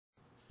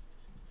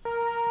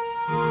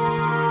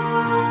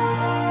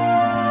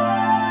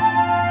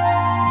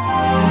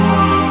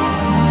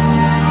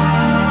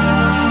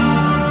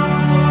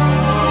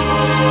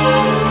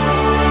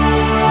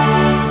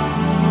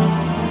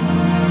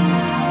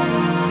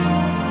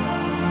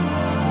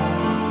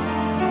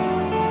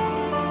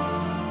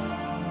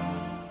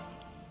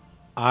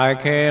I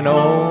can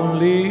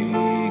only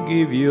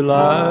give you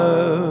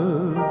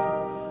love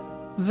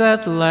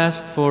that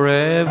lasts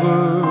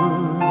forever,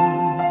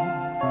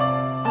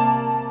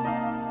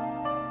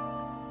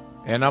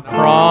 and I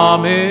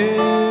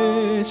promise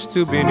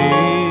to be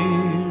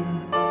near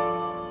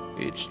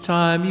each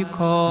time you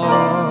call.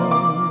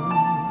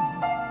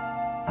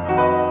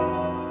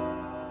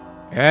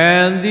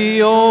 And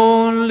the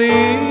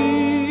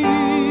only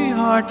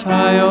heart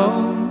I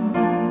own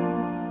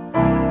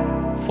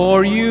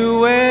for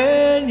you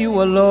and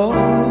you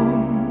alone,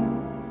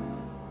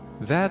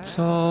 that's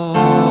all.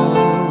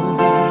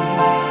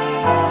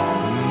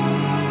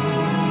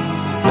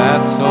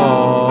 That's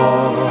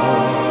all.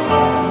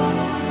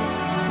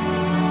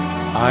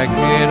 I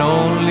can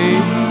only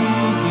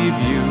give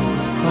you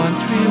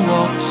country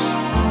walks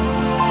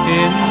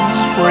in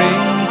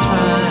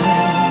springtime,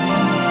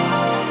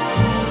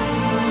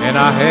 and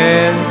a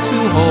hand to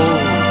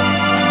hold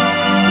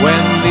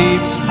when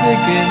leaves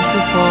begin to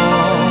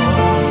fall,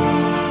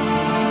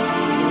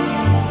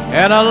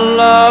 and a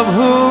love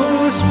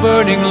whose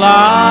burning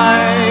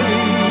light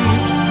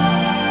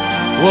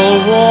will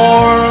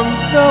warm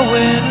the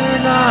winter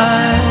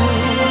night.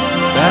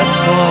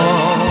 That's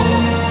all,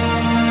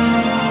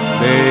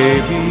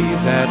 baby,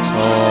 that's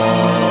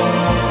all.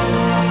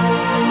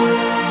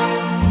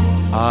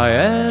 I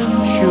am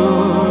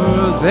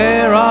sure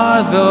there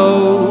are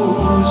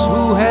those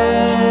who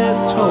had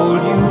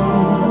told you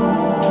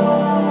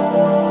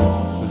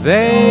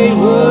they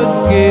would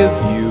give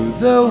you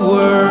the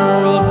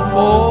world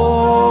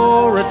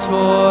for a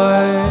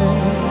toy.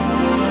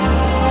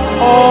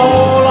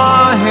 All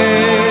I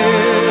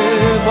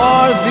have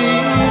are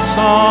these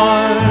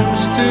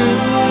arms to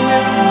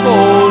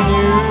enfold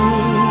you,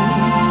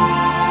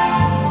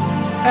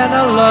 and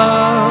a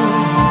love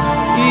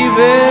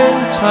even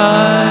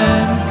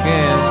time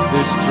can't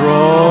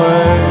destroy.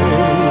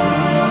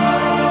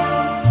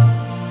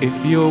 If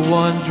you're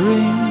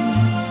wondering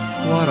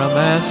what I'm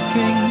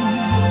asking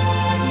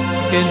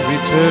in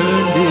return,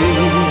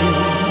 dear,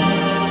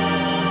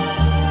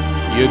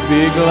 you'd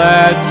be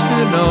glad to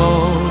know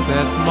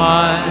that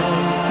my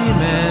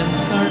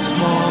demands are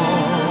small.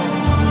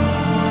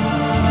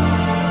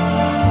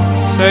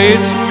 Say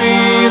it's me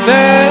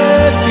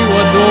that you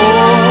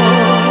adore,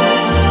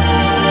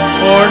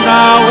 for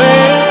now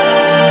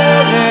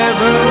and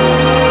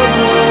evermore.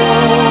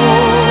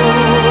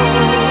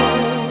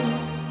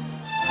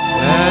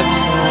 That's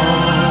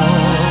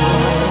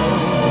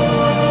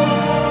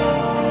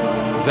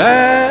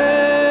all.